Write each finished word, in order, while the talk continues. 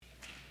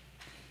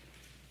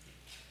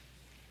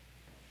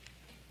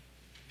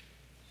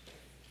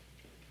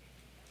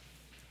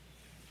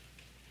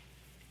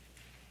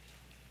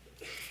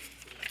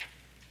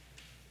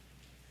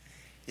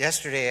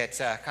Yesterday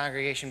at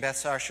Congregation Beth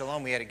Sar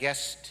Shalom, we had a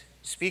guest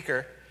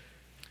speaker.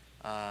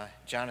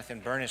 Jonathan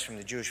Bernis from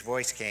the Jewish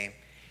Voice came.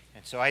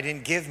 And so I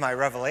didn't give my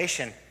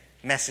Revelation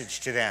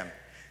message to them.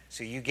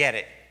 So you get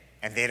it,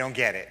 and they don't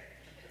get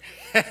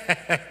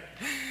it.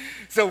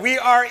 So we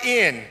are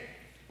in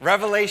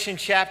Revelation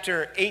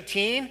chapter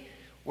 18.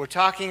 We're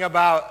talking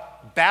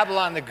about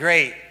Babylon the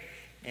Great.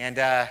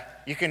 And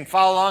you can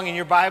follow along in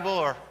your Bible,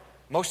 or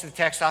most of the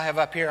text I'll have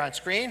up here on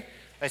screen.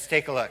 Let's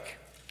take a look.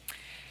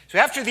 So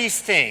after these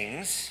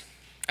things,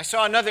 I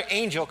saw another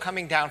angel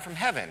coming down from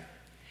heaven,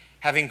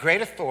 having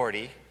great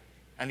authority,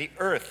 and the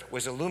earth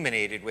was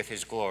illuminated with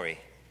his glory.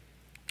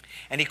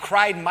 And he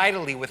cried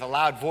mightily with a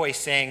loud voice,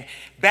 saying,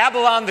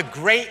 Babylon the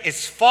Great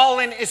is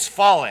fallen,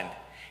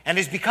 and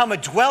has become a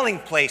dwelling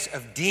place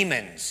of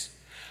demons,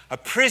 a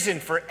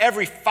prison for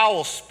every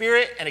foul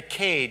spirit, and a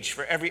cage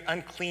for every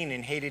unclean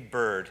and hated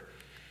bird.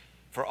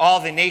 For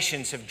all the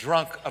nations have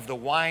drunk of the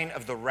wine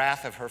of the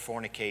wrath of her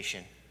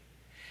fornication.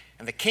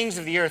 And the kings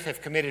of the earth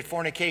have committed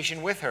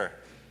fornication with her,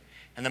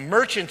 and the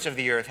merchants of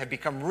the earth have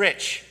become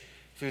rich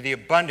through the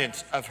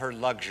abundance of her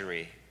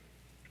luxury.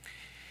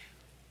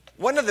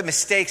 One of the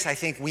mistakes I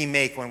think we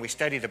make when we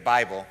study the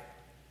Bible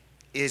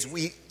is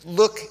we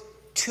look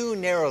too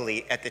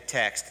narrowly at the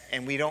text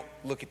and we don't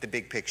look at the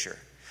big picture.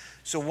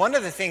 So one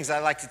of the things I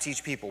like to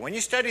teach people, when you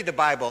study the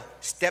Bible,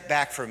 step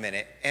back for a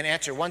minute and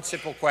answer one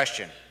simple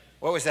question.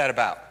 What was that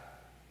about?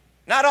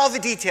 Not all the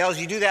details,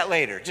 you do that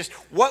later. Just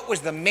what was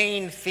the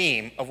main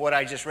theme of what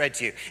I just read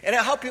to you? And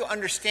it'll help you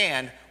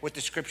understand what the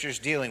scripture is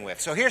dealing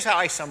with. So here's how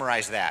I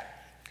summarize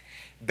that.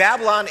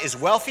 Babylon is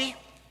wealthy,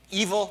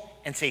 evil,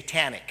 and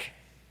satanic.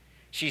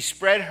 She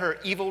spread her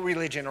evil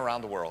religion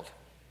around the world.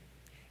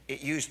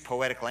 It used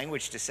poetic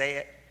language to say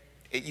it.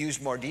 It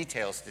used more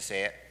details to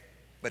say it,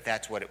 but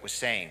that's what it was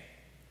saying.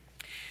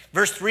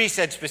 Verse 3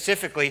 said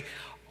specifically,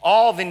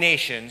 all the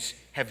nations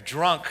have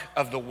drunk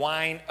of the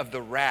wine of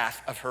the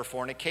wrath of her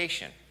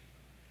fornication.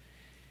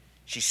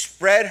 She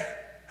spread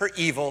her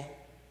evil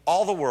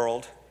all the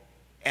world,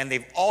 and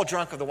they've all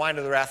drunk of the wine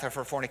of the wrath of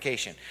her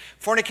fornication.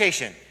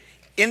 Fornication,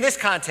 in this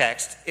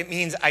context, it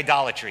means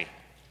idolatry.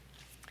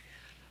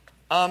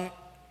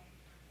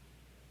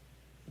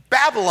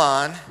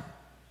 Babylon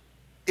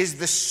is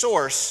the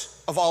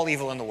source of all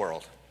evil in the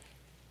world.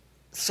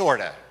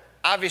 Sorta.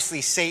 Obviously,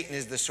 Satan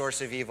is the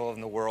source of evil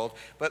in the world,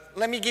 but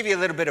let me give you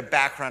a little bit of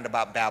background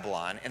about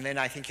Babylon, and then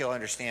I think you'll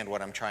understand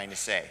what I'm trying to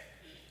say.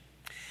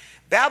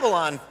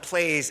 Babylon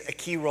plays a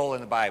key role in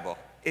the Bible.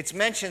 It's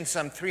mentioned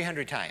some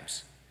 300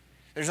 times.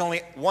 There's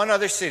only one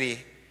other city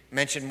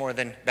mentioned more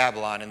than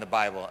Babylon in the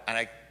Bible,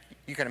 and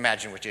you can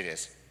imagine which it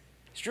is.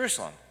 It's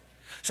Jerusalem.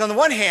 So on the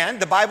one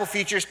hand, the Bible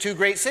features two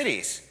great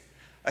cities,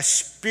 a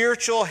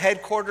spiritual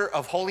headquarters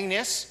of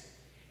holiness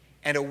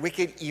and a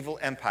wicked, evil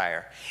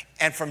empire.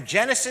 And from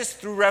Genesis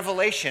through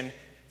Revelation,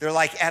 they're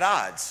like at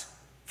odds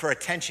for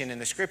attention in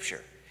the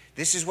scripture.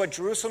 This is what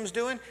Jerusalem's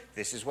doing.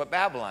 This is what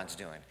Babylon's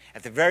doing.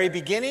 At the very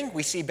beginning,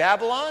 we see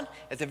Babylon.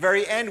 At the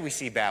very end, we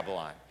see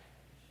Babylon.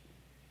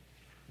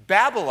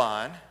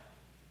 Babylon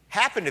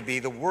happened to be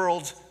the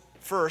world's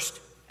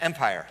first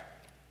empire.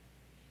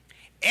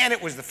 And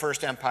it was the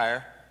first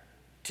empire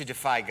to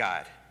defy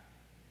God.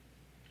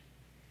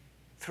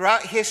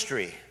 Throughout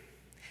history,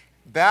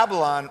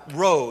 Babylon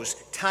rose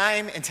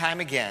time and time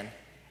again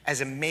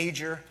as a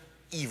major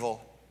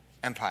evil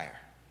empire.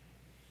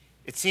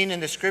 It's seen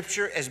in the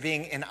scripture as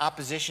being in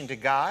opposition to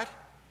God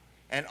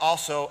and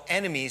also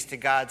enemies to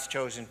God's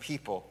chosen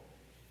people,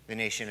 the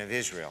nation of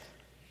Israel.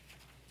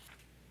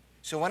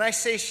 So when I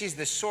say she's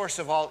the source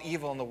of all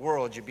evil in the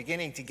world, you're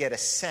beginning to get a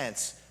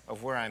sense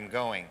of where I'm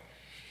going.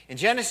 In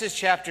Genesis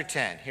chapter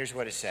 10, here's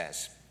what it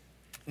says.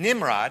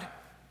 Nimrod,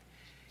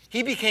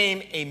 he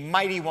became a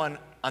mighty one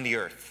on the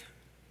earth.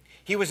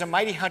 He was a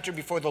mighty hunter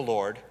before the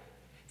Lord.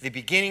 The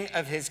beginning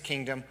of his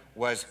kingdom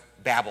was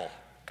Babel.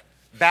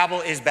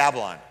 Babel is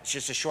Babylon. It's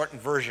just a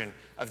shortened version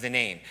of the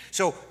name.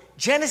 So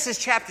Genesis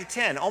chapter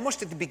 10,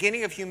 almost at the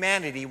beginning of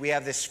humanity, we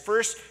have this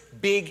first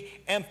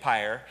big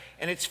empire,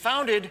 and it's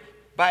founded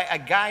by a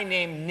guy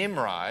named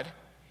Nimrod.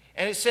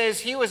 And it says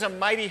he was a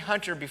mighty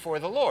hunter before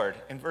the Lord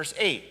in verse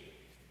 8.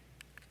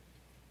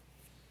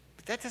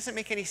 But that doesn't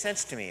make any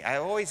sense to me. I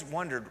always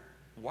wondered,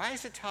 why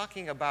is it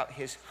talking about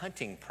his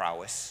hunting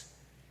prowess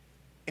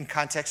in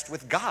context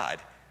with God?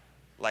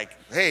 Like,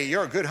 hey,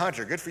 you're a good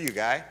hunter, good for you,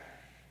 guy.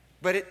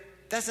 But it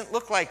doesn't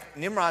look like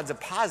Nimrod's a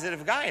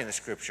positive guy in the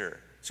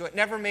scripture. So it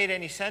never made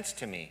any sense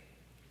to me.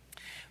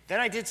 Then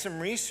I did some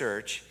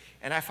research,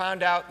 and I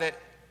found out that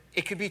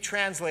it could be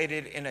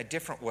translated in a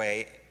different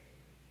way,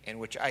 in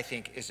which I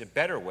think is a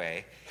better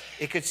way.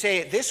 It could say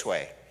it this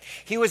way.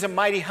 He was a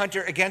mighty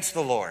hunter against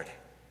the Lord,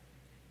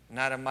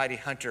 not a mighty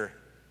hunter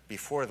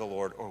before the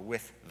Lord or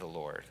with the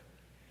Lord.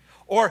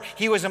 Or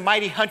he was a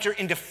mighty hunter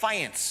in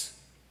defiance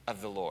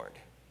of the Lord.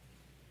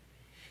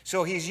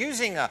 So he's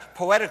using a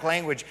poetic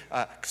language,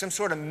 some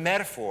sort of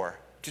metaphor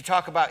to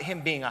talk about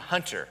him being a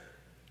hunter,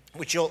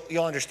 which you'll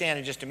understand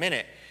in just a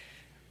minute.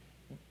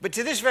 But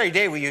to this very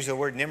day, we use the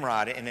word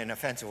Nimrod in an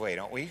offensive way,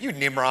 don't we? You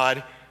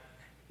Nimrod.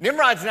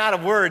 Nimrod's not a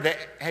word that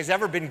has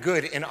ever been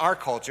good in our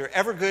culture,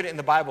 ever good in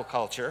the Bible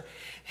culture.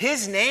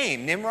 His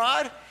name,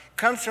 Nimrod,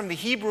 comes from the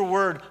Hebrew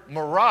word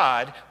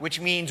marad,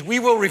 which means we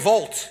will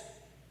revolt.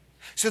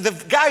 So the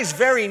guy's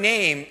very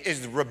name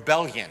is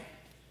rebellion.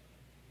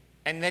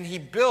 And then he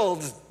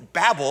builds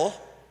Babel,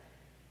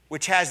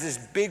 which has this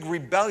big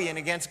rebellion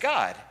against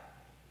God.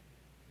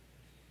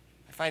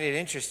 I find it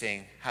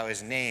interesting how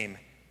his name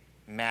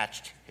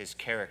matched his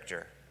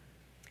character.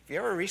 Have you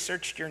ever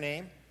researched your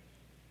name?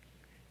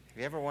 Have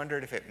you ever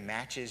wondered if it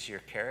matches your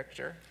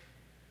character?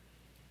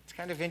 It's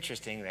kind of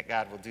interesting that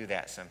God will do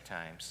that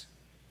sometimes.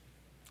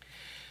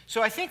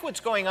 So I think what's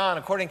going on,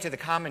 according to the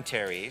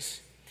commentaries,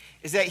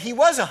 is that he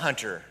was a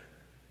hunter.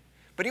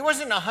 But he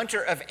wasn't a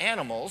hunter of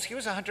animals. He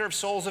was a hunter of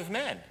souls of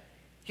men.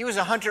 He was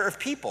a hunter of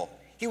people.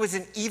 He was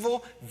an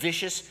evil,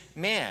 vicious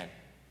man.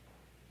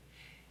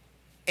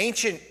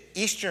 Ancient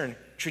Eastern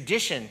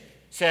tradition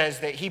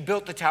says that he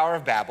built the Tower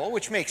of Babel,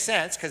 which makes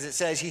sense because it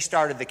says he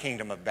started the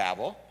kingdom of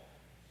Babel.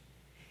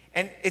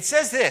 And it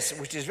says this,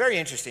 which is very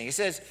interesting. It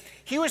says,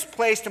 he was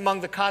placed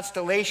among the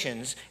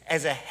constellations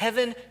as a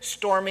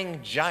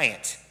heaven-storming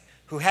giant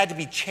who had to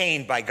be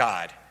chained by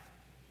God.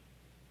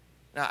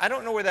 Now, I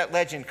don't know where that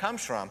legend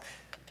comes from,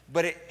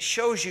 but it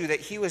shows you that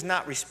he was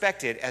not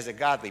respected as a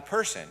godly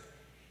person.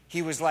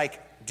 He was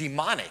like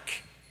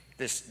demonic,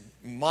 this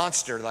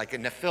monster like a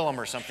Nephilim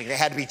or something. They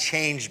had to be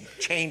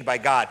chained by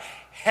God.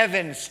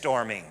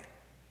 Heaven-storming.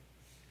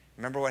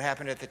 Remember what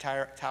happened at the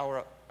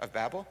Tower of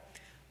Babel?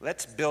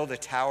 Let's build a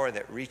tower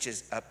that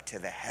reaches up to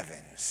the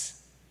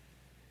heavens.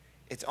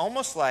 It's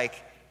almost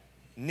like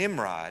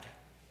Nimrod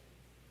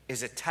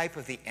is a type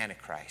of the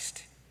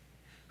Antichrist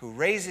who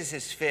raises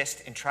his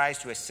fist and tries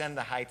to ascend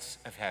the heights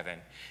of heaven.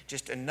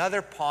 Just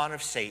another pawn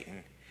of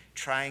Satan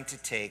trying to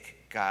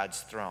take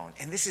God's throne.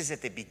 And this is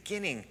at the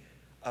beginning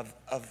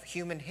of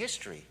human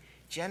history,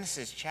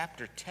 Genesis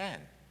chapter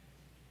 10.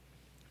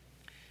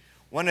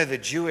 One of the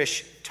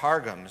Jewish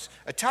Targums.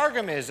 A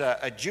Targum is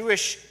a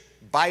Jewish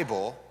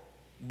Bible,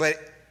 but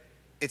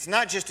it's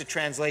not just a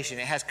translation.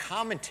 It has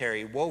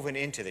commentary woven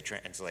into the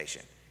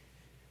translation.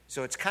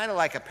 So it's kind of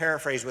like a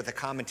paraphrase with a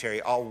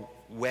commentary all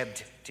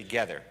webbed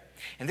together.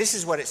 And this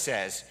is what it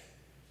says.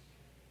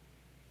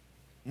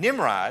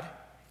 Nimrod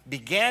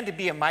began to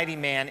be a mighty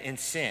man in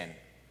sin,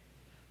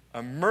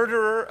 a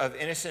murderer of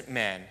innocent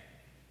men,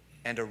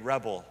 and a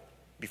rebel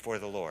before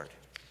the Lord.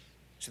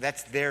 So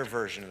that's their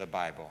version of the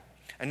Bible.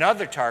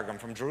 Another Targum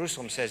from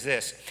Jerusalem says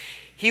this.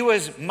 He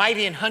was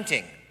mighty in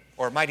hunting,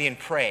 or mighty in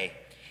prey,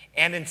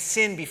 and in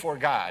sin before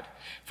God.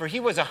 For he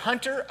was a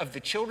hunter of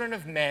the children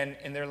of men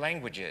in their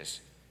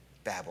languages,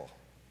 Babel.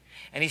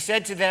 And he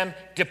said to them,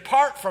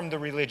 depart from the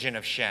religion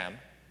of Shem,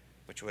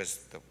 which was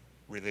the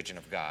religion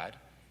of God,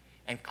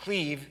 and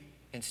cleave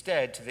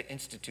instead to the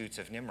institutes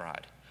of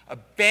Nimrod.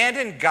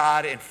 Abandon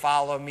God and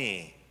follow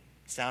me.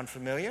 Sound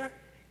familiar?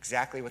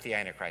 Exactly what the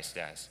Antichrist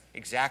does.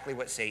 Exactly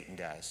what Satan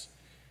does.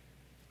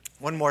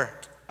 One more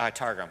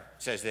Targum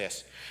says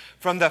this.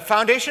 From the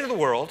foundation of the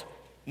world,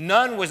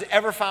 none was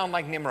ever found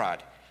like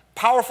Nimrod,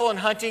 powerful in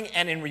hunting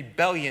and in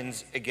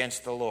rebellions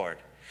against the Lord.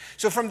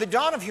 So from the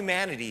dawn of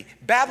humanity,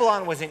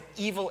 Babylon was an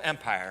evil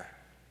empire.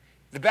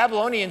 The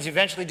Babylonians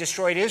eventually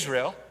destroyed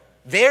Israel.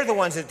 They're the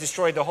ones that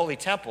destroyed the Holy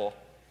Temple.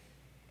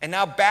 And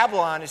now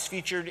Babylon is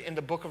featured in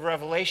the book of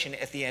Revelation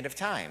at the end of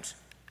times,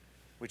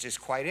 which is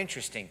quite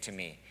interesting to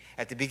me.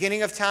 At the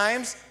beginning of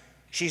times,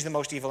 she's the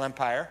most evil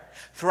empire.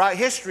 Throughout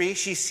history,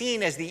 she's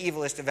seen as the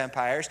evilest of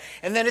empires.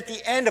 And then at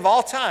the end of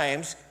all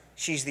times,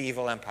 she's the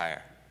evil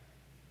empire.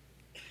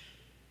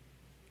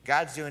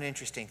 God's doing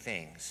interesting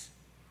things.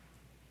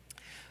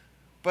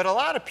 But a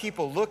lot of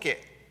people look at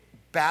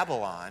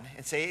Babylon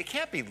and say it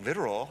can't be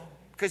literal,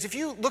 because if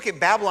you look at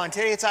Babylon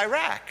today, it's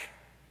Iraq.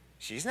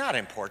 She's not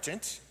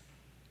important.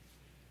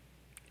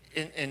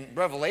 In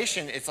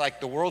Revelation, it's like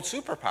the world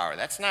superpower.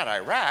 That's not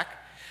Iraq.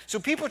 So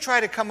people try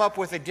to come up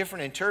with a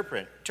different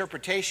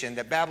interpretation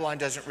that Babylon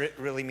doesn't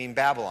really mean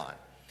Babylon.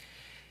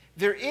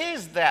 There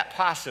is that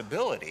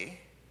possibility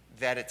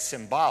that it's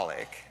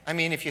symbolic. I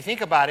mean, if you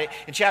think about it,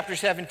 in chapter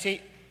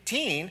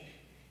 17,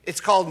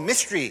 it's called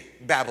Mystery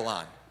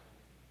Babylon.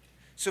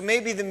 So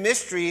maybe the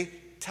mystery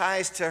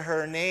ties to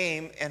her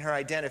name and her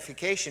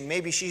identification.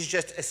 Maybe she's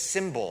just a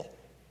symbol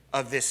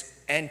of this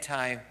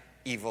end-time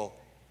evil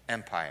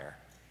empire.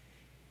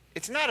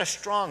 It's not a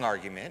strong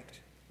argument,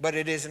 but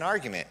it is an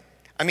argument.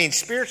 I mean,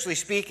 spiritually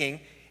speaking,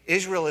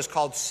 Israel is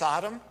called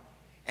Sodom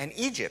and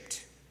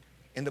Egypt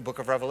in the book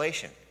of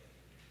Revelation.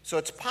 So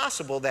it's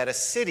possible that a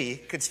city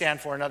could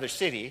stand for another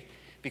city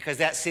because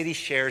that city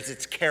shares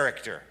its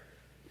character.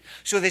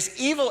 So this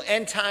evil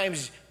end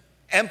times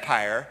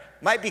empire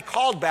might be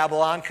called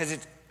Babylon because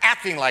it's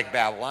acting like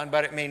Babylon,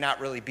 but it may not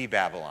really be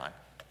Babylon.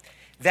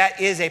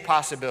 That is a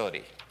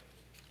possibility.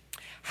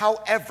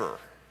 However,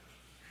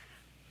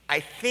 I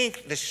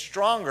think the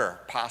stronger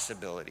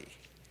possibility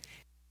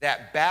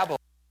that Babylon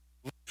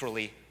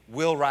literally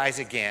will rise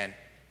again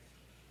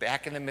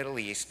back in the Middle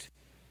East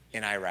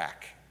in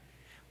Iraq.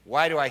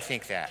 Why do I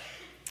think that?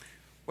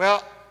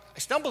 Well, I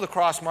stumbled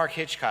across Mark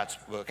Hitchcock's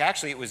book.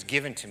 Actually, it was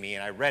given to me,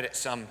 and I read it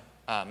some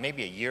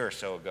maybe a year or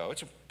so ago.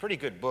 It's a pretty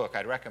good book.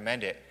 I'd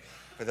recommend it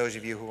for those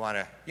of you who want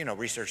to,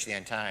 research the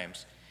end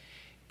times.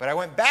 But I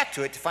went back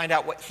to it to find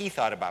out what he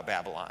thought about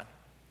Babylon.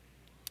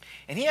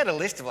 And he had a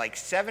list of like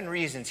 7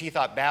 reasons he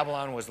thought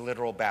Babylon was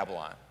literal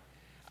Babylon.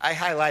 I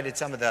highlighted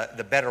some of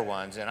the better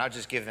ones, and I'll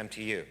just give them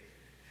to you.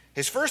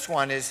 His first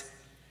one is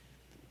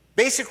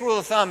basic rule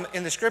of thumb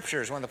in the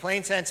scriptures. When the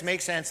plain sense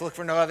makes sense, look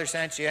for no other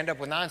sense, you end up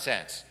with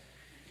nonsense.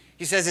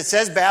 He says it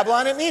says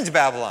Babylon, it means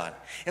Babylon.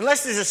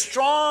 Unless there's a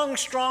strong,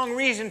 strong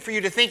reason for you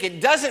to think it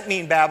doesn't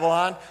mean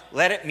Babylon,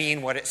 let it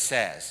mean what it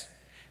says.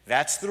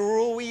 That's the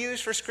rule we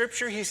use for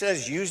Scripture. He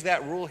says use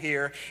that rule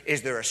here.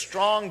 Is there a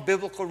strong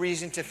biblical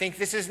reason to think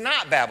this is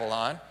not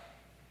Babylon?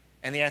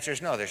 And the answer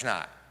is no, there's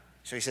not.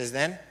 So he says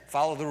then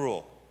follow the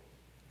rule.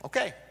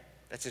 Okay,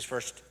 that's his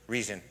first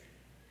reason.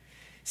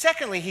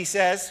 Secondly, he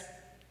says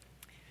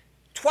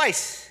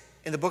twice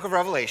in the book of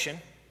Revelation,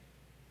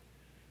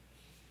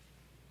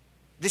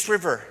 this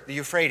river, the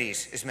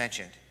Euphrates, is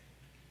mentioned.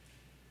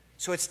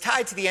 So it's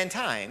tied to the end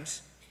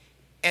times,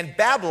 and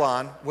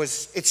Babylon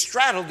it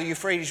straddled the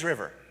Euphrates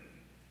River.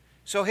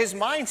 So his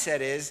mindset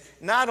is,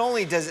 not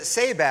only does it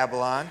say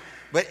Babylon,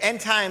 but end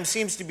time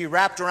seems to be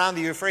wrapped around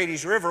the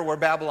Euphrates River where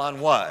Babylon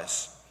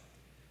was.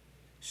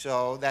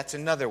 So that's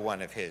another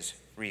one of his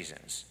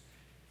reasons.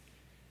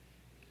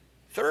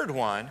 Third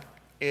one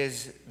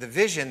is the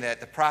vision that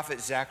the prophet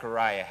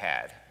Zechariah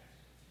had.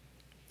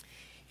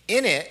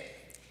 In it,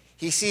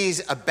 he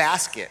sees a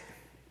basket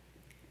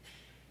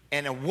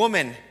and a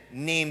woman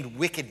named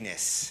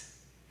Wickedness.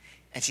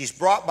 And she's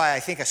brought by, I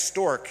think, a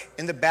stork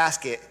in the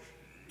basket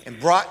and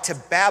brought to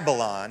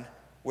Babylon,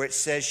 where it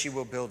says she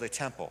will build a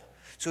temple.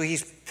 So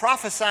he's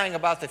prophesying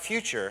about the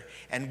future,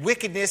 and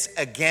wickedness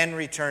again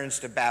returns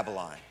to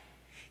Babylon.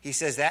 He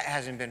says that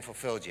hasn't been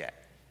fulfilled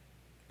yet,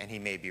 and he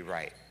may be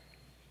right.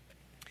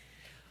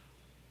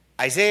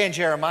 Isaiah and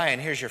Jeremiah,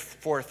 and here's your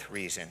fourth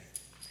reason.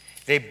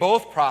 They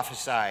both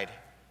prophesied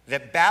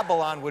that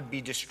Babylon would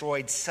be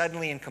destroyed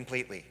suddenly and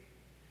completely.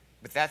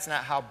 But that's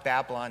not how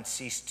Babylon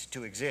ceased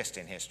to exist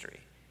in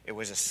history. It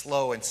was a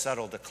slow and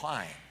subtle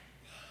decline.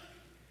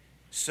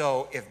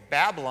 So if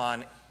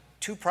Babylon,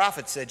 2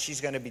 prophets said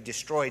she's going to be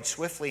destroyed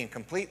swiftly and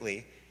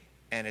completely,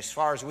 and as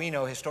far as we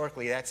know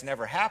historically that's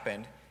never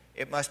happened,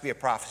 it must be a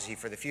prophecy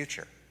for the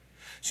future.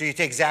 So you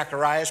take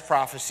Zechariah's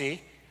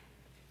prophecy,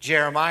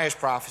 Jeremiah's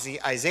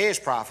prophecy, Isaiah's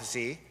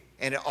prophecy,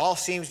 and it all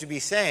seems to be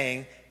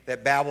saying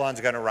that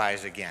Babylon's going to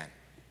rise again.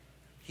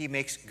 He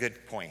makes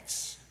good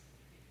points.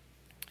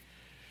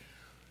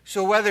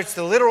 So whether it's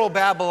the literal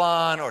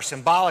Babylon or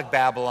symbolic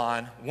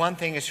Babylon, one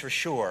thing is for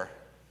sure,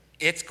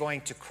 it's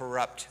going to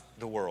corrupt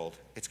the world.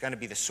 It's going to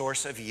be the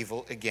source of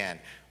evil again.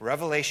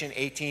 Revelation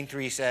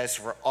 18:3 says,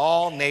 "For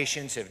all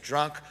nations have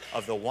drunk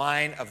of the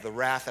wine of the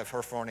wrath of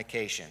her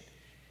fornication."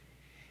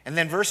 And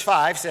then verse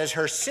 5 says,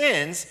 "Her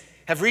sins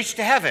have reached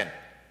to heaven,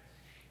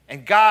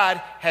 and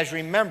God has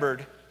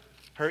remembered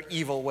her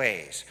evil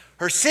ways."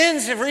 Her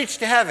sins have reached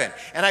to heaven.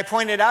 And I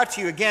pointed out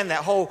to you again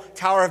that whole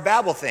Tower of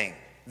Babel thing.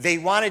 They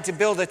wanted to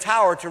build a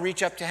tower to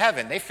reach up to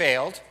heaven. They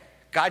failed.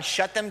 God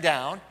shut them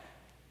down,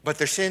 but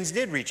their sins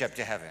did reach up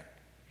to heaven.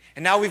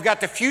 And now we've got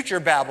the future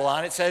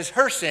Babylon. It says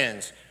her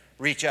sins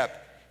reach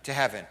up to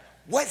heaven.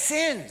 What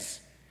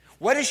sins?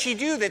 What does she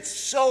do that's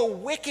so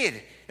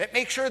wicked that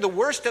makes her the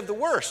worst of the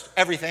worst?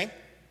 Everything.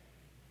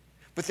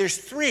 But there's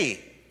three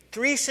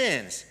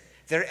sins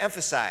that are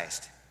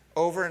emphasized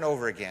over and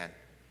over again.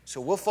 So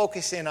we'll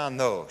focus in on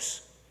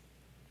those.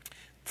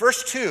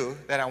 First 2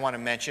 that I want to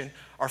mention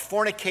are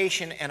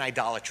fornication and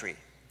idolatry.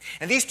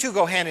 And these 2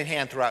 go hand in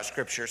hand throughout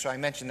Scripture, so I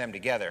mentioned them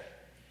together.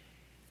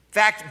 In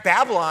fact,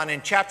 Babylon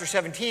in chapter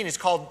 17 is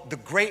called the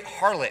Great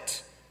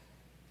Harlot,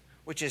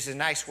 which is a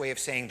nice way of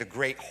saying the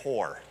Great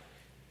Whore.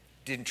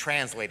 Didn't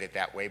translate it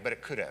that way, but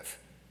it could have.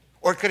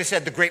 Or it could have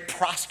said the Great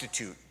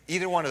Prostitute.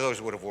 Either one of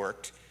those would have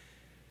worked.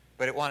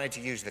 But it wanted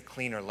to use the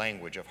cleaner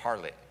language of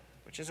harlot,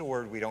 which is a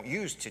word we don't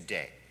use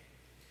today.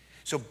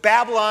 So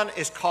Babylon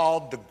is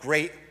called the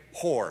Great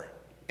Whore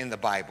in the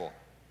Bible.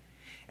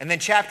 And then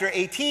chapter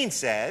 18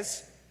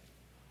 says,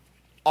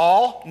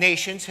 all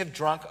nations have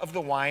drunk of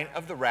the wine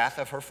of the wrath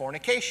of her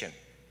fornication.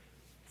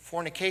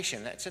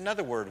 Fornication, that's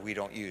another word we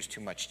don't use too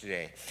much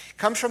today. It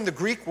comes from the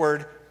Greek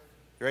word,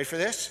 you ready for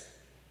this?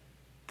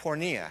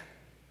 Porneia.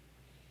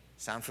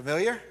 Sound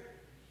familiar?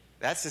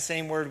 That's the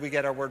same word we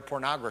get our word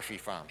pornography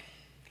from.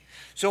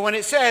 So when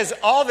it says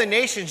all the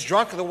nations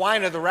drunk of the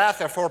wine of the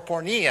wrath of her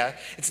porneia,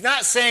 it's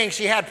not saying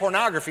she had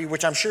pornography,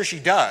 which I'm sure she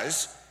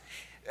does.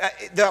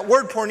 The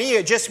word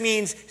porneia just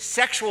means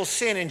sexual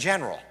sin in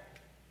general.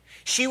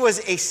 She was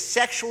a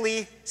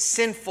sexually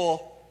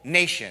sinful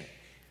nation,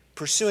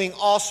 pursuing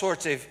all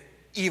sorts of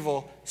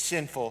evil,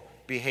 sinful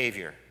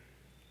behavior.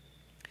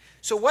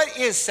 So what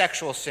is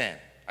sexual sin?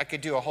 I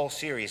could do a whole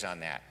series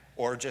on that,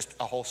 or just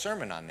a whole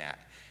sermon on that.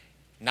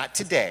 Not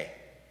today.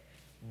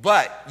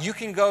 But you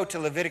can go to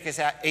Leviticus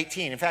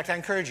 18. In fact, I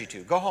encourage you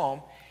to. Go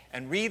home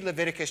and read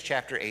Leviticus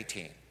chapter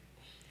 18.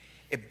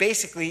 It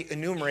basically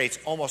enumerates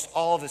almost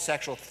all of the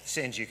sexual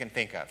sins you can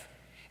think of.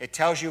 It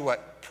tells you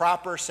what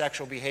proper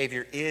sexual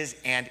behavior is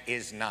and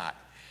is not.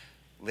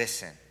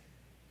 Listen.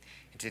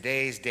 In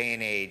today's day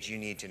and age, you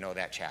need to know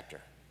that chapter.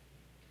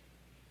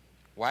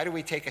 Why do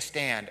we take a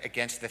stand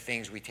against the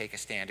things we take a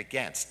stand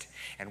against?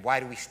 And why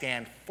do we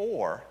stand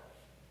for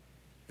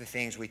the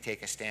things we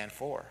take a stand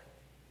for?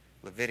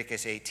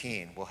 Leviticus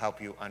 18 will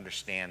help you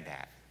understand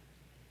that.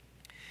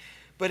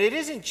 But it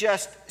isn't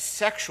just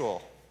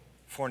sexual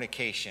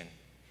fornication.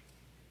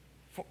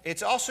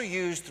 It's also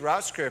used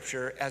throughout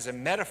Scripture as a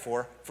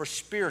metaphor for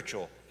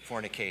spiritual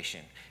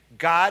fornication.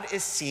 God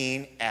is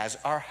seen as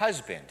our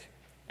husband,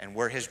 and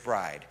we're his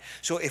bride.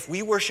 So if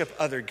we worship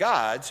other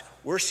gods,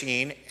 we're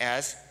seen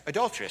as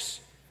adulterers,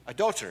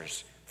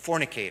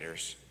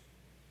 fornicators.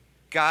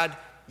 God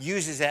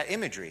uses that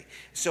imagery.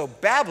 So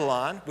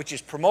Babylon, which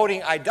is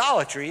promoting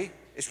idolatry,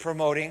 is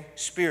promoting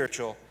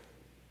spiritual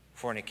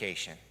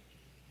fornication.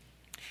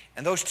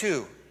 And those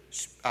two,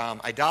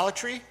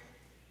 idolatry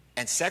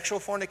and sexual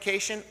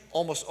fornication,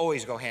 almost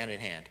always go hand in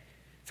hand.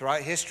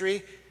 Throughout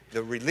history,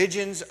 the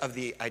religions of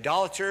the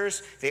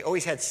idolaters, they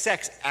always had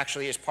sex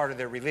actually as part of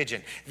their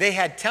religion. They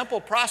had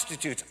temple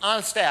prostitutes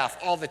on staff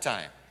all the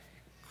time.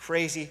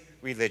 Crazy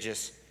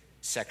religious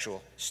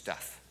sexual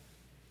stuff.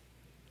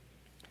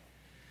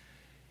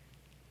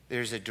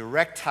 There's a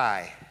direct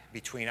tie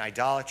between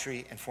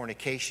idolatry and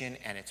fornication,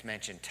 and it's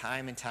mentioned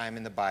time and time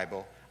in the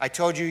Bible. I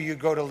told you you'd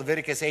go to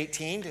Leviticus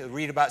 18 to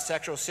read about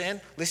sexual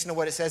sin. Listen to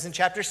what it says in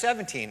chapter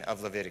 17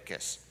 of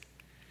Leviticus.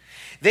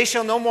 They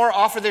shall no more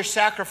offer their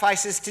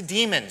sacrifices to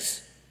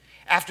demons,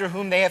 after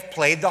whom they have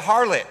played the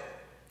harlot.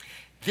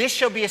 This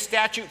shall be a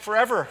statute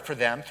forever for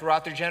them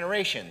throughout their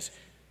generations.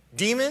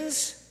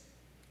 Demons,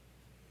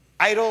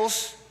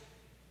 idols,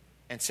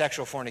 and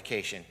sexual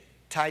fornication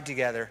tied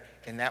together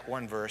in that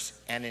one verse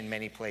and in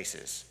many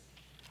places.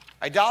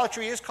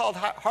 Idolatry is called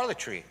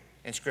harlotry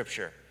in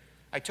Scripture.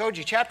 I told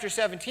you, chapter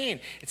 17,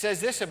 it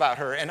says this about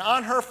her. And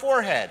on her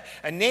forehead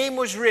a name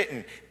was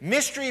written,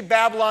 Mystery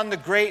Babylon the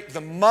Great, the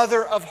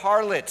mother of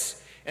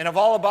harlots and of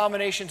all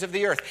abominations of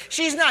the earth.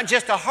 She's not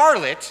just a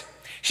harlot,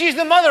 she's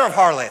the mother of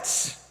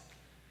harlots.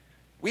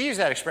 We use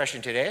that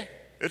expression today.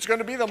 It's going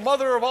to be the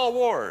mother of all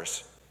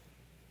wars.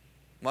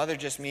 Mother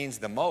just means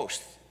the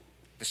most,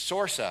 the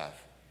source of.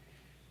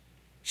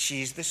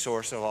 She's the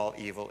source of all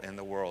evil in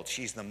the world.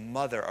 She's the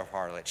mother of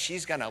harlots.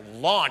 She's going to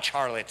launch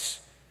harlots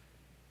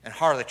and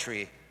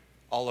harlotry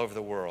all over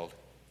the world,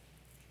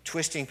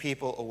 twisting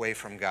people away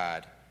from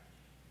God.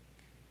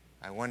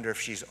 I wonder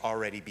if she's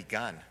already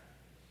begun.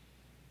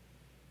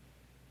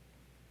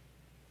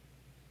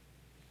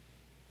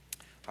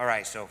 All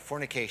right, so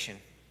fornication.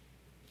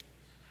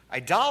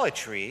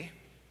 Idolatry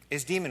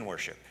is demon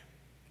worship.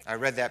 I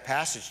read that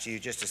passage to you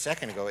just a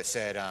second ago. It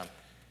said,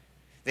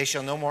 they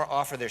shall no more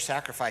offer their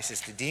sacrifices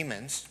to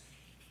demons.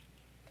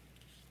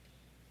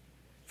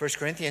 1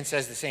 Corinthians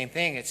says the same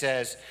thing. It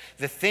says,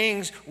 the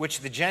things which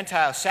the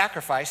Gentiles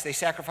sacrifice, they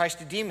sacrifice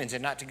to demons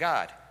and not to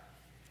God.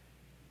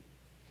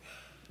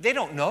 They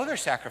don't know they're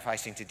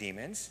sacrificing to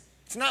demons.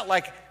 It's not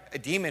like a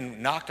demon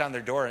knocked on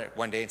their door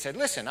one day and said,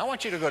 listen, I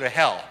want you to go to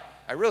hell.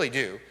 I really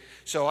do.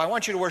 So I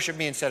want you to worship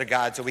me instead of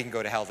God so we can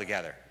go to hell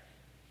together.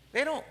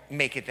 They don't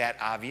make it that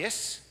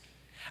obvious.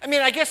 I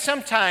mean, I guess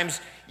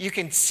sometimes you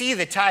can see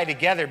the tie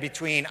together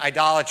between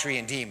idolatry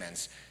and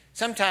demons.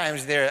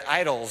 Sometimes their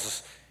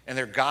idols and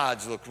their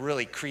gods look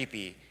really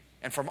creepy.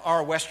 And from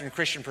our Western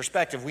Christian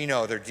perspective, we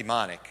know they're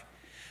demonic.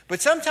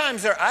 But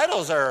sometimes their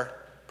idols are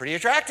pretty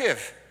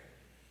attractive.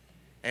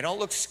 They don't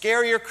look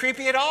scary or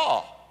creepy at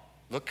all.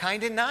 Look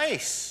kind of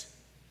nice.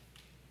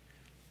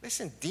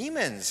 Listen,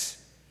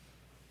 demons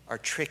are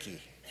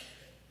tricky.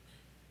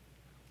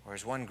 Or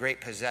as one great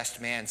possessed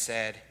man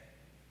said,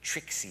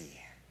 tricksy.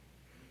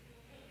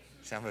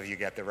 Some of you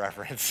get the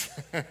reference.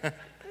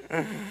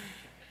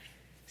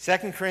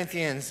 2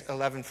 Corinthians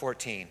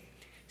 11:14.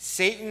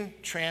 Satan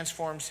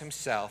transforms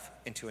himself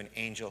into an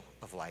angel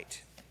of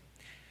light.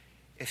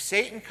 If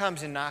Satan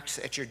comes and knocks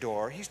at your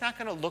door, he's not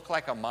going to look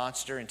like a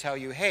monster and tell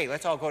you, hey,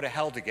 let's all go to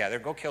hell together,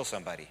 go kill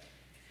somebody.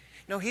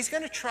 No, he's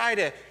going to try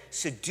to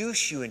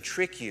seduce you and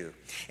trick you.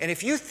 And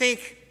if you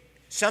think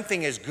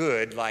something is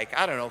good, like,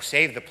 I don't know,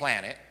 save the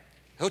planet,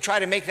 he'll try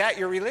to make that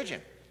your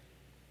religion.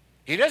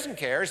 He doesn't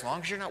care as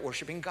long as you're not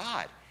worshiping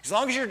God. As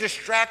long as you're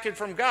distracted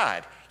from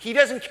God. He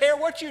doesn't care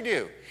what you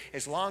do,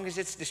 as long as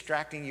it's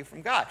distracting you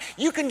from God.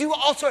 You can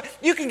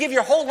give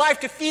your whole life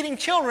to feeding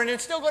children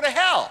and still go to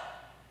hell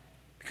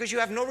because you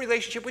have no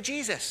relationship with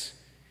Jesus.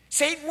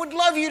 Satan would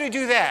love you to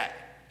do that.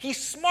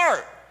 He's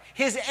smart.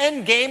 His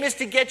end game is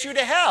to get you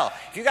to hell.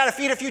 If you got to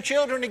feed a few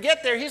children to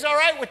get there, he's all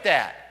right with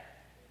that.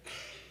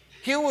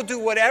 He will do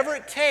whatever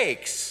it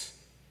takes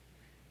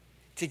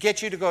to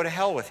get you to go to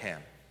hell with him.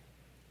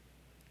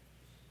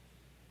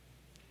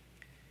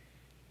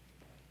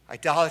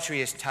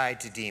 Idolatry is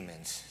tied to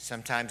demons.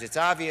 Sometimes it's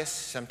obvious,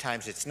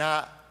 sometimes it's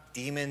not.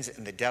 Demons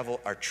and the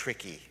devil are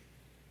tricky.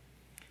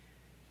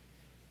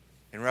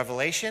 In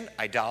Revelation,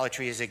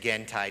 idolatry is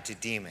again tied to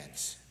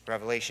demons.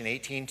 Revelation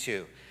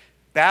 18:2.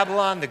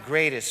 Babylon the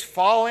Great is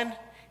fallen,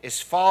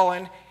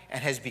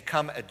 and has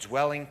become a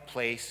dwelling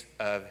place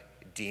of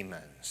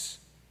demons.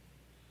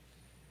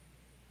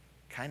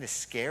 Kind of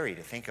scary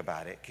to think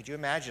about it. Could you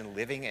imagine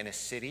living in a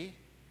city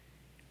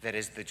that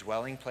is the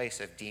dwelling place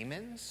of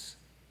demons?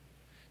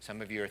 Some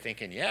of you are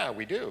thinking, yeah,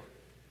 we do.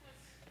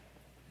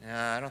 No,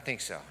 I don't think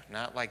so.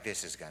 Not like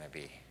this is going to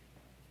be.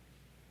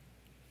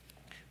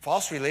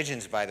 False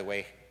religions, by the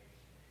way,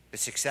 the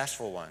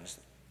successful ones,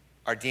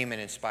 are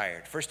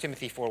demon-inspired. 1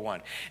 Timothy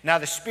 4:1. Now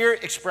the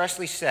Spirit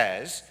expressly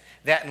says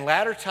that in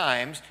latter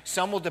times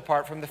some will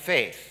depart from the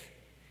faith,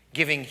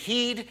 giving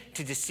heed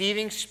to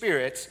deceiving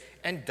spirits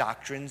and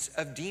doctrines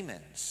of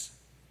demons.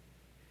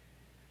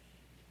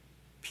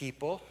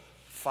 People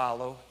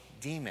follow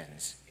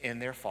demons in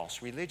their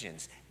false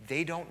religions.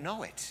 They don't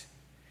know it,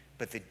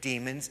 but the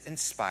demons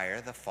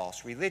inspire the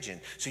false religion.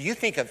 So you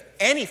think of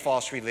any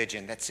false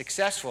religion that's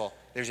successful,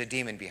 there's a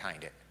demon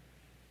behind it.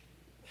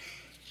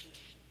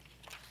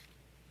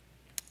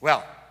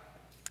 Well,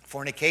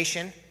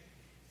 fornication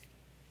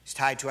is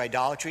tied to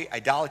idolatry.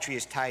 Idolatry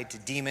is tied to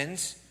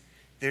demons.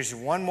 There's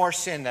one more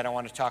sin that I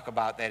want to talk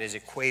about that is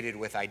equated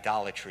with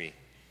idolatry.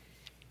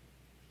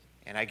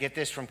 And I get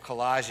this from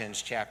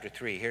Colossians chapter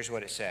 3. Here's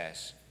what it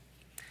says.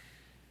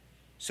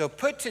 So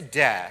put to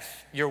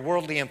death your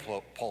worldly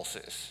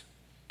impulses.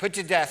 Put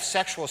to death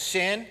sexual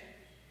sin,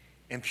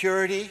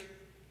 impurity,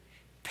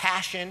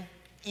 passion,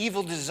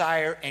 evil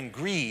desire, and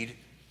greed,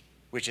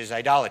 which is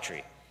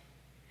idolatry.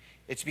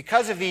 It's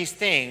because of these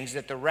things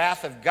that the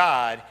wrath of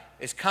God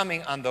is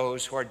coming on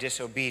those who are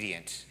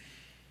disobedient.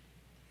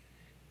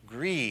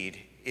 Greed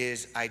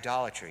is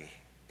idolatry.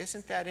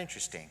 Isn't that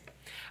interesting?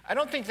 I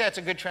don't think that's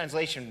a good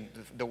translation,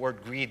 the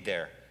word greed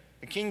there.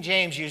 The King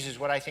James uses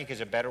what I think is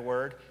a better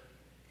word.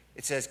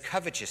 It says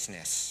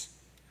covetousness,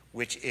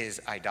 which is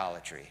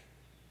idolatry.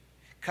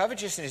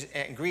 Covetousness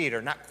and greed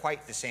are not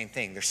quite the same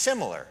thing. They're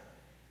similar,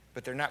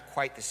 but they're not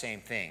quite the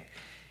same thing.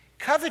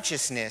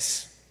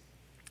 Covetousness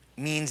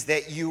means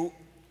that you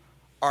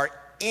are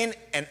in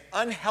an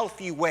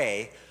unhealthy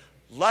way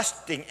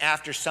lusting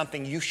after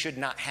something you should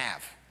not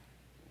have.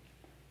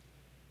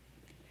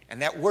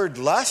 And that word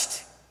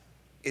lust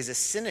is a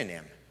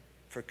synonym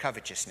for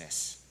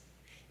covetousness.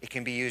 It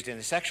can be used in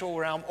the sexual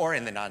realm or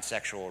in the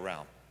non-sexual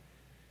realm.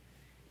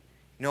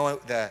 You know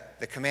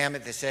the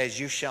commandment that says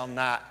you shall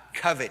not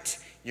covet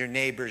your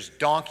neighbor's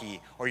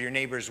donkey or your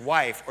neighbor's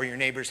wife or your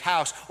neighbor's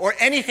house or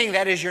anything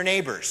that is your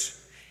neighbor's.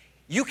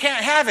 You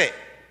can't have it.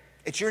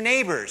 It's your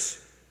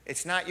neighbor's.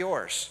 It's not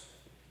yours.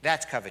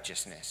 That's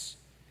covetousness.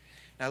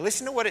 Now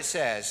listen to what it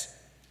says.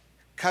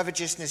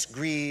 Covetousness,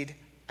 greed,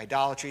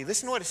 idolatry.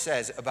 Listen to what it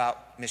says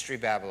about Mystery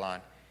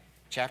Babylon,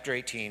 chapter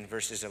 18,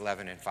 verses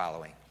 11 and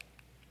following.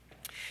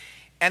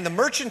 And the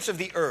merchants of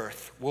the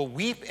earth will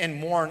weep and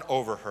mourn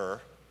over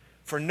her,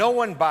 for no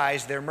one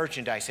buys their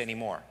merchandise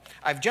anymore.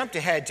 I've jumped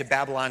ahead to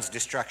Babylon's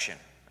destruction,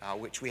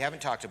 which we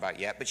haven't talked about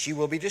yet, but she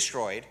will be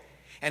destroyed.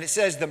 And it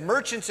says the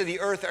merchants of the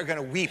earth are going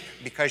to weep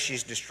because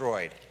she's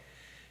destroyed.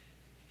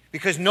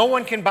 Because no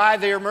one can buy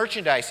their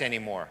merchandise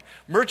anymore.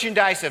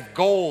 Merchandise of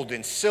gold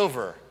and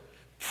silver,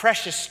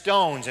 precious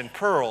stones and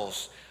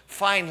pearls,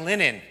 fine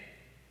linen,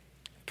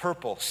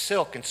 purple,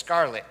 silk, and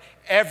scarlet,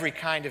 every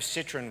kind of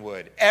citron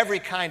wood, every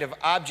kind of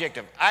object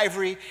of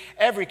ivory,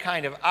 every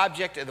kind of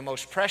object of the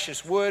most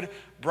precious wood,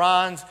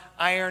 bronze,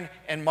 iron,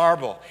 and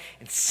marble,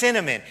 and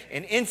cinnamon,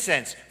 and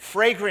incense,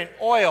 fragrant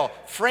oil,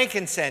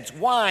 frankincense,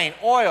 wine,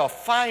 oil,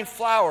 fine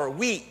flour,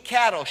 wheat,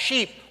 cattle,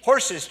 sheep,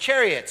 horses,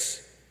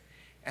 chariots,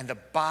 and the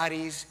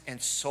bodies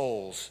and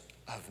souls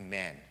of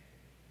men,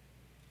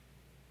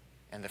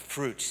 and the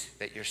fruits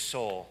that your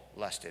soul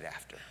lusted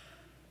after.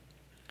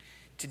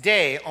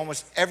 Today,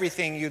 almost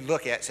everything you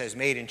look at says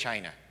made in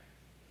China.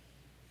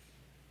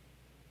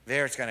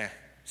 There it's going to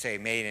say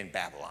made in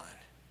Babylon.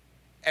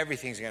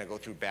 Everything's going to go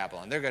through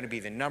Babylon. They're going to be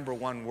the number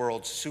one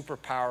world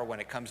superpower when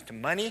it comes to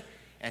money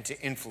and to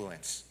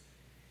influence.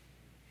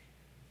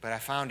 But I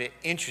found it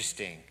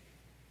interesting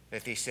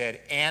that they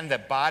said, and the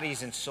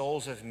bodies and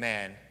souls of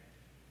men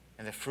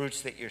and the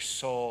fruits that your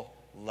soul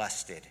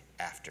lusted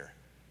after.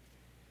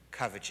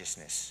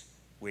 Covetousness,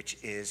 which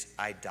is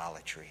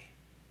idolatry.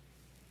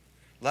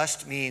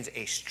 Lust means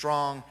a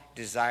strong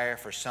desire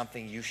for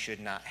something you should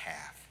not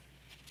have.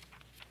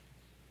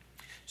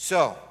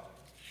 So,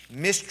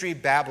 Mystery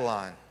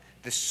Babylon,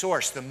 the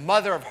source, the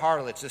mother of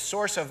harlots, the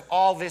source of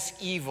all this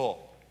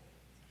evil.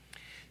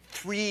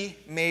 3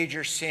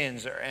 major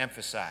sins are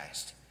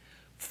emphasized.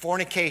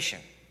 Fornication,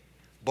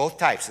 both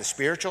types, the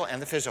spiritual and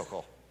the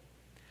physical.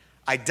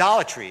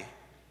 Idolatry,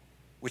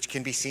 which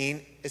can be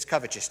seen as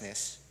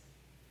covetousness,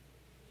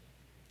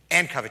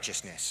 and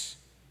covetousness.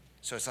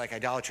 So it's like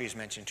idolatry is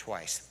mentioned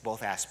twice,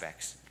 both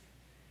aspects.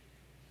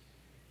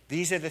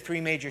 These are the 3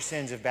 major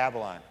sins of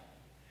Babylon.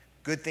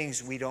 Good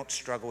things we don't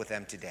struggle with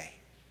them today.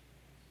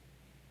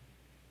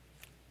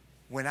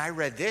 When I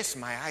read this,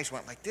 my eyes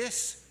went like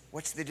this.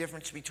 What's the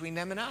difference between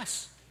them and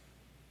us?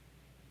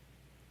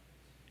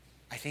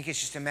 I think it's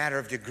just a matter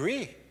of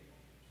degree.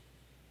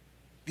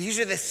 These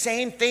are the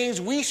same things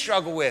we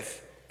struggle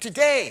with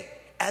today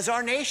as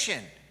our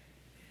nation.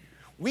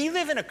 We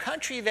live in a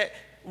country that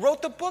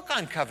wrote the book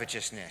on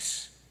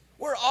covetousness.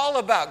 We're all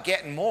about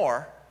getting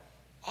more,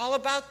 all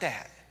about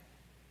that.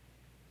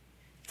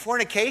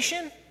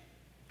 Fornication,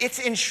 it's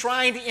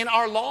enshrined in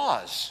our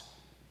laws.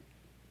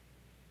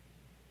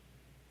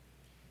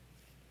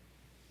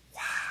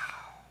 Wow.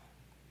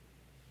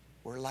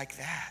 We're like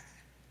that.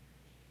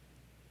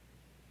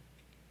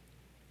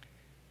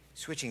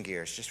 Switching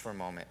gears just for a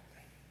moment.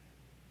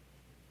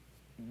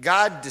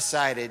 God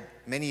decided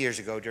many years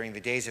ago during the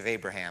days of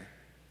Abraham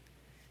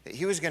that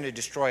he was going to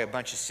destroy a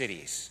bunch of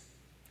cities.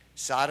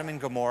 Sodom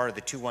and Gomorrah,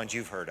 the two ones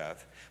you've heard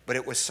of. But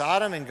it was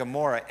Sodom and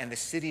Gomorrah and the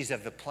cities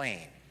of the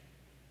plain.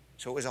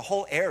 So it was a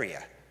whole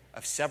area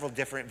of several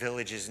different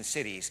villages and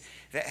cities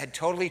that had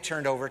totally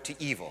turned over to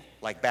evil,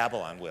 like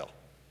Babylon will.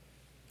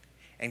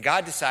 And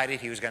God decided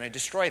he was going to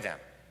destroy them.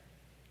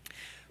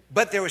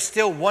 But there was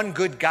still one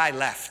good guy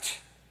left.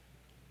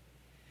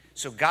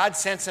 So God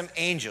sent some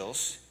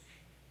angels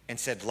and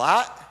said,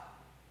 Lot,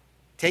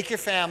 take your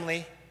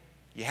family.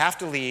 You have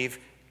to leave.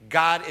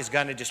 God is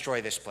going to destroy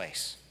this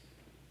place.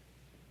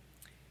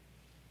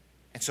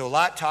 And so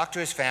Lot talked to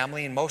his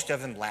family, and most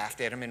of them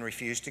laughed at him and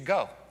refused to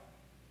go.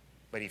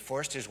 But he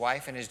forced his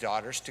wife and his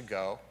daughters to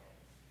go.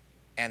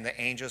 And the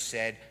angel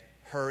said,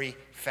 hurry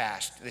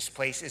fast. This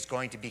place is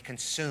going to be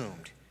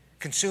consumed.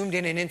 Consumed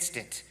in an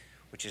instant,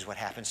 which is what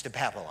happens to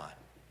Babylon.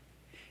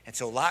 And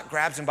so Lot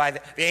grabs them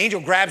the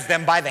angel grabs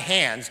them by the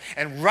hands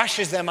and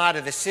rushes them out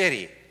of the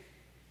city.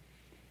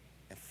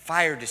 And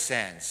fire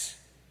descends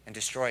and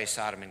destroys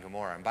Sodom and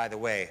Gomorrah. And by the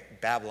way,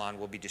 Babylon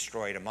will be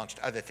destroyed, amongst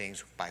other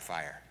things, by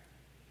fire.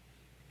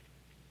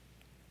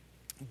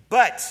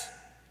 But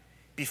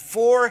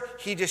before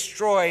he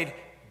destroyed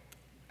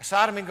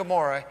Sodom and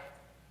Gomorrah,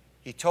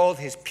 he told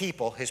his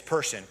people, his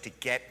person, to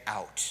get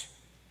out.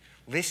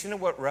 Listen to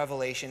what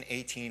Revelation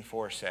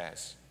 18:4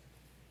 says.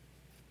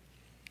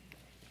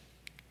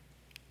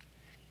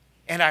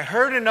 And I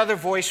heard another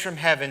voice from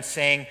heaven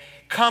saying,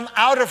 come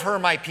out of her,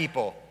 my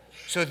people,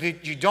 so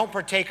that you don't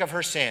partake of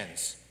her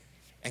sins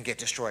and get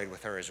destroyed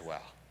with her as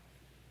well. ...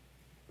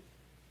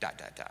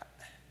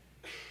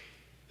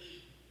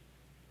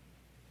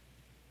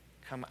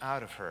 Come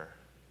out of her.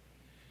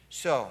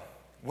 So,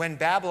 when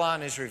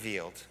Babylon is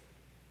revealed,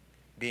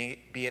 be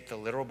it the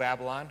literal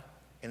Babylon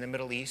in the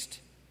Middle East,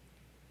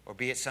 or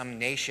be it some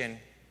nation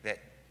that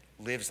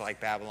lives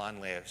like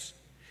Babylon lives,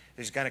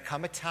 there's going to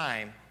come a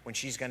time when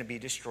she's going to be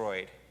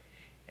destroyed,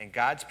 and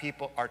God's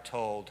people are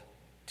told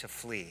to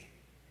flee,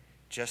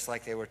 just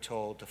like they were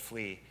told to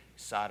flee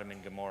Sodom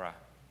and Gomorrah.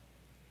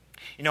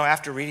 You know,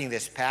 after reading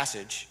this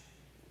passage,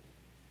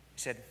 I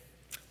said,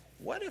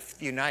 what if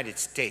the United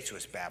States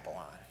was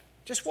Babylon?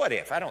 Just what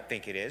if? I don't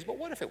think it is, but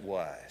what if it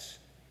was?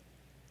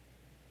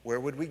 Where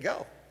would we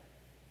go?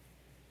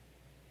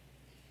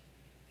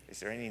 Is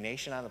there any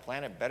nation on the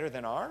planet better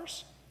than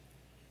ours?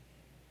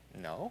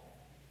 No.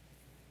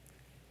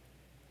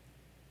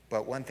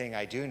 But one thing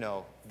I do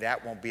know,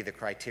 that won't be the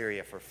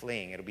criteria for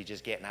fleeing. It'll be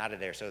just getting out of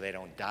there so they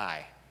don't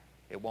die.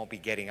 It won't be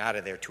getting out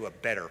of there to a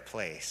better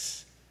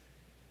place.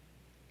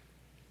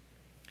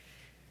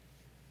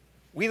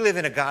 We live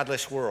in a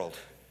godless world.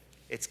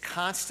 It's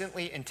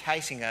constantly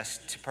enticing us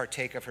to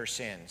partake of her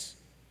sins.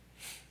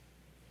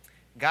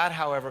 God,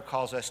 however,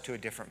 calls us to a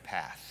different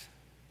path.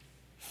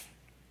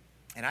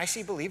 And I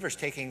see believers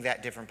taking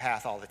that different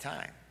path all the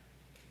time.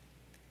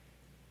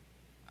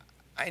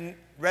 I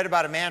read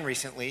about a man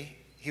recently.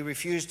 He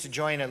refused to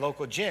join a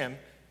local gym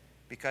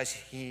because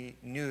he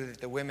knew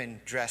that the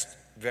women dressed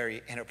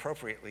very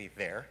inappropriately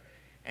there,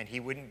 and he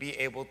wouldn't be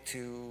able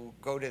to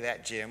go to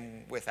that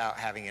gym without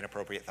having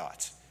inappropriate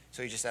thoughts.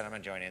 So he just said, I'm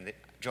not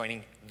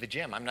joining the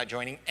gym. I'm not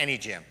joining any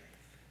gym.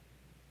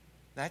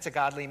 That's a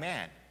godly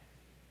man.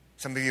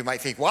 Some of you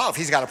might think, wow, if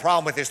he's got a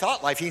problem with his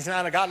thought life, he's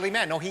not a godly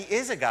man. No, he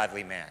is a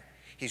godly man.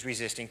 He's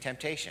resisting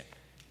temptation.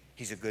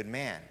 He's a good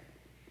man.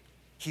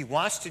 He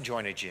wants to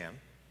join a gym.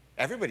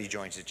 Everybody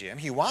joins a gym.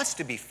 He wants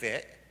to be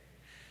fit,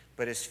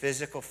 but his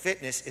physical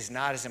fitness is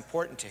not as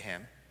important to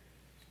him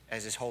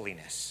as his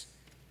holiness,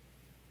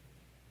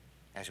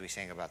 as we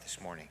sang about this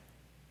morning.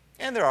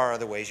 And there are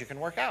other ways you can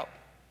work out.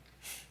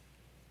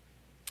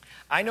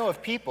 I know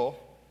of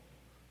people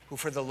who,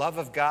 for the love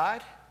of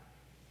God,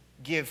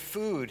 give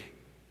food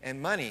and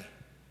money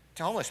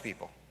to homeless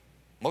people.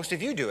 Most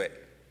of you do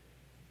it.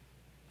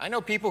 I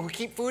know people who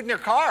keep food in their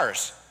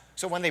cars,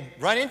 so when they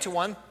run into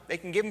one, they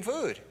can give them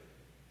food.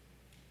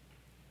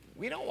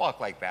 We don't walk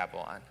like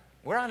Babylon.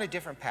 We're on a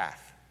different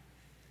path.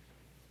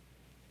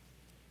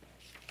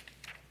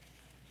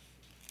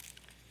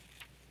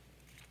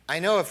 I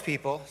know of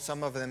people,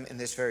 some of them in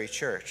this very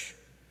church,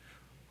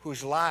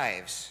 whose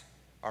lives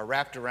are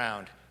wrapped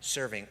around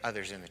serving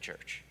others in the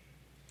church.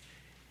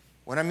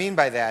 What I mean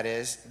by that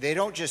is they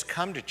don't just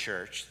come to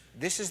church.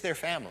 This is their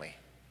family.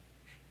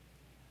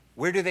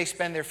 Where do they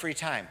spend their free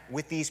time?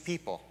 With these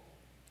people.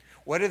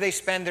 What do they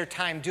spend their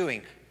time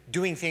doing?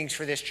 Doing things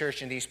for this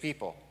church and these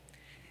people.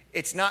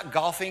 It's not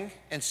golfing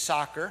and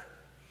soccer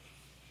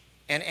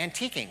and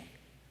antiquing.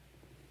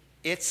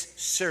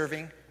 It's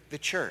serving the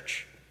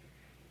church.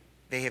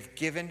 They have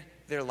given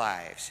their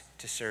lives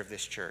to serve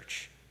this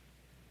church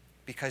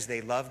because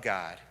they love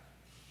God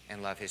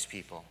and love his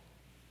people.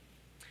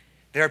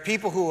 There are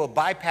people who will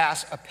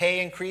bypass a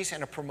pay increase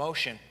and a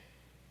promotion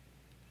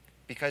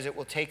because it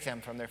will take them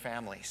from their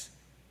families.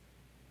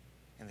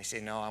 And they say,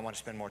 no, I want to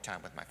spend more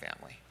time with my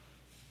family.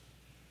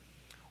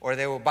 Or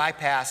they will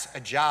bypass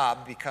a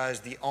job because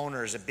the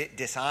owner is a bit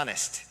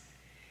dishonest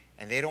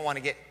and they don't want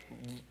to get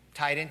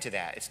tied into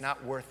that. It's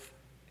not worth,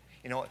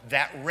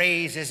 that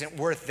raise isn't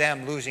worth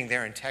them losing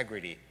their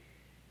integrity.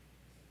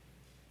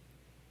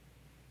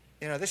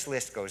 This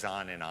list goes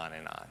on and on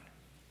and on.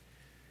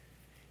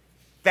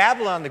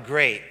 Babylon the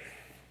Great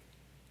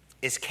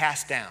is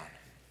cast down.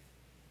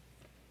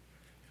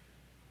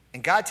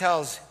 And God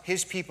tells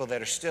his people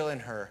that are still in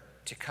her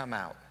to come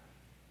out.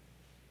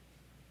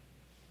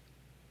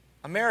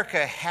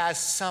 America has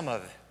some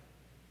of,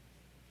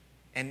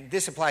 and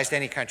this applies to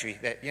any country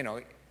that,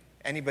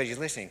 anybody's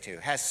listening to,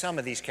 has some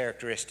of these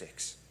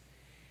characteristics.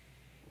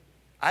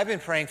 I've been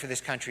praying for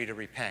this country to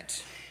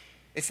repent.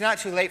 It's not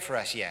too late for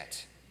us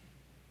yet,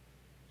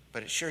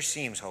 but it sure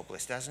seems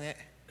hopeless, doesn't it?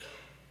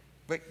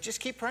 But just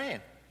keep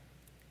praying.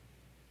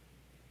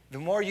 The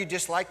more you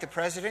dislike the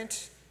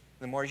president,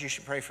 the more you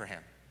should pray for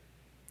him.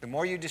 The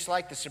more you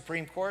dislike the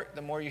Supreme Court,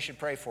 the more you should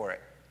pray for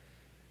it.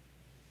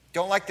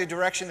 Don't like the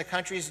direction the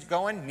country's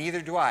going?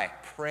 Neither do I.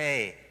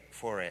 Pray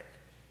for it.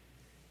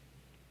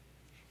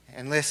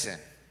 And listen,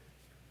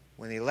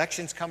 when the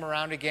elections come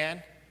around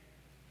again,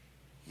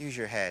 use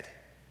your head.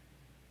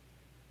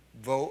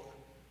 Vote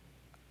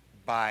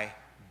by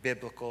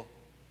biblical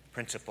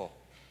principle.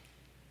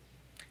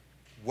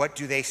 What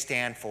do they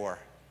stand for?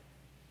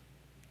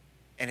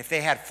 And if they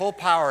had full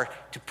power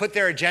to put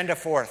their agenda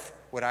forth,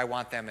 would I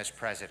want them as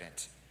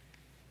president?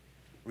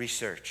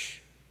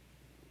 Research.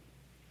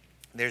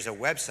 There's a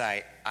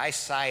website,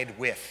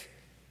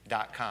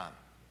 isidewith.com.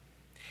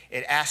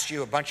 It asks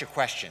you a bunch of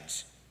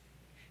questions,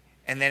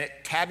 and then it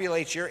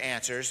tabulates your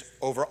answers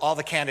over all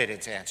the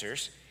candidates'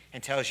 answers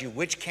and tells you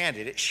which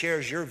candidate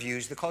shares your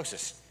views the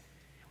closest.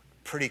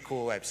 Pretty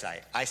cool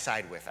website. I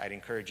side with. I'd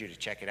encourage you to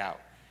check it out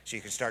so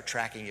you can start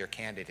tracking your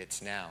candidates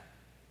now.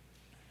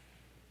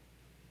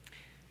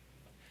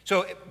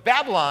 So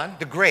Babylon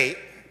the Great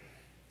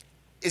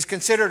is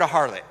considered a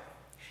harlot.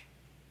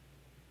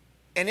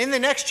 And in the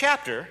next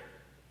chapter,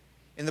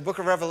 in the book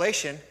of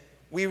Revelation,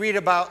 we read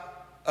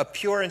about a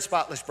pure and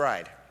spotless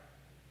bride.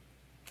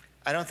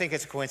 I don't think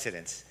it's a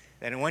coincidence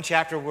that in one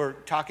chapter we're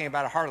talking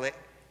about a harlot,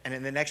 and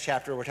in the next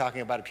chapter we're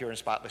talking about a pure and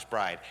spotless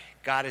bride.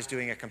 God is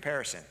doing a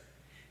comparison.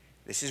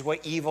 This is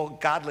what evil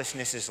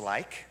godlessness is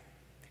like,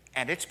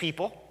 and its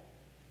people,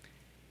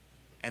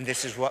 and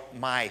this is what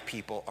my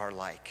people are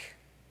like.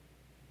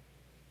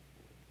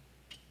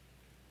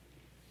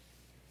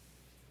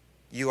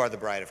 You are the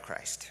bride of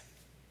Christ.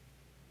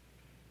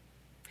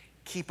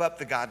 Keep up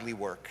the godly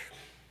work.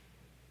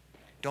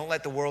 Don't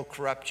let the world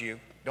corrupt you.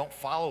 Don't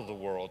follow the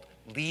world.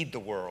 Lead the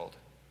world.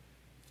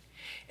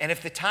 And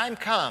if the time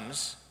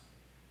comes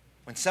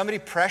when somebody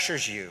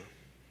pressures you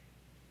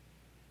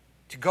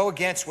to go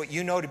against what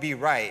you know to be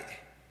right,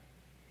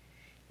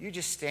 you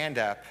just stand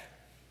up,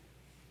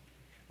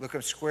 look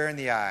them square in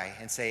the eye,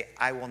 and say,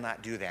 I will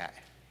not do that.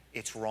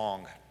 It's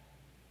wrong.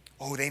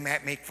 Oh, they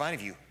might make fun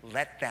of you.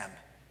 Let them.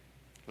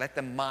 Let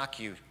them mock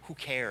you. Who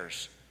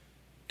cares?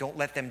 Don't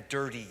let them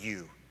dirty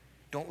you.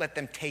 Don't let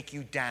them take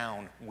you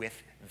down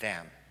with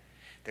them.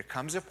 There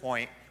comes a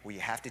point where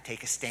you have to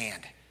take a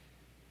stand.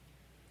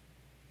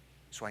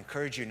 So I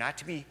encourage you not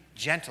to be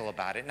gentle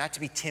about it, not to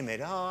be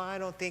timid. Oh, I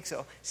don't think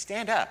so.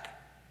 Stand up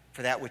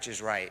for that which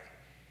is right.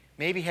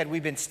 Maybe had we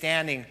been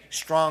standing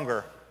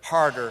stronger,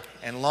 harder,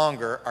 and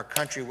longer, our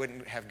country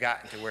wouldn't have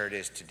gotten to where it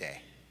is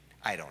today.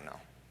 I don't know.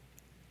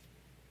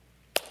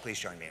 Please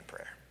join me in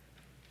prayer.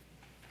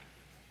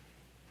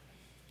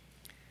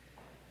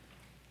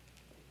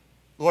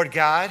 Lord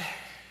God,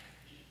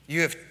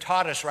 you have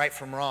taught us right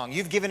from wrong.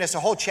 You've given us a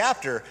whole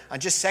chapter on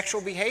just sexual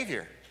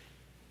behavior.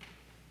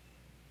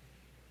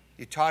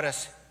 You taught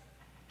us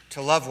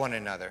to love one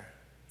another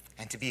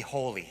and to be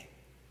holy.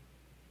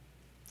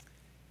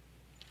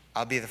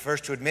 I'll be the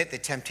first to admit the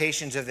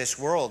temptations of this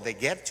world, they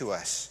get to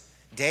us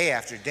day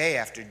after day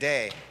after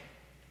day.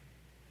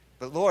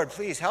 But Lord,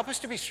 please help us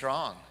to be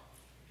strong.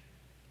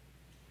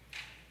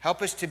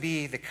 Help us to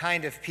be the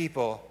kind of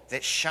people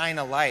that shine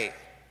a light,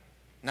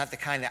 not the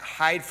kind that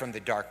hide from the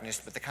darkness,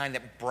 but the kind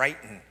that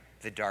brighten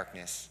the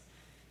darkness.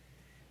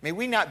 May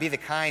we not be the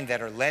kind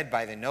that are led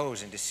by the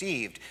nose and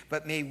deceived,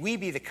 but may we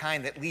be the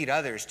kind that lead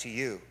others to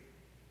you.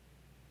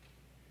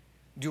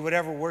 Do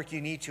whatever work you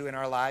need to in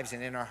our lives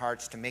and in our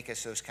hearts to make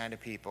us those kind of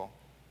people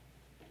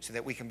so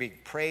that we can bring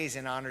praise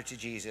and honor to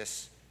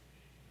Jesus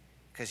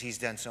because he's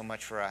done so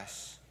much for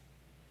us.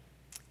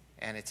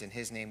 And it's in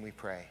his name we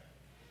pray.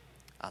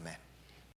 Amen.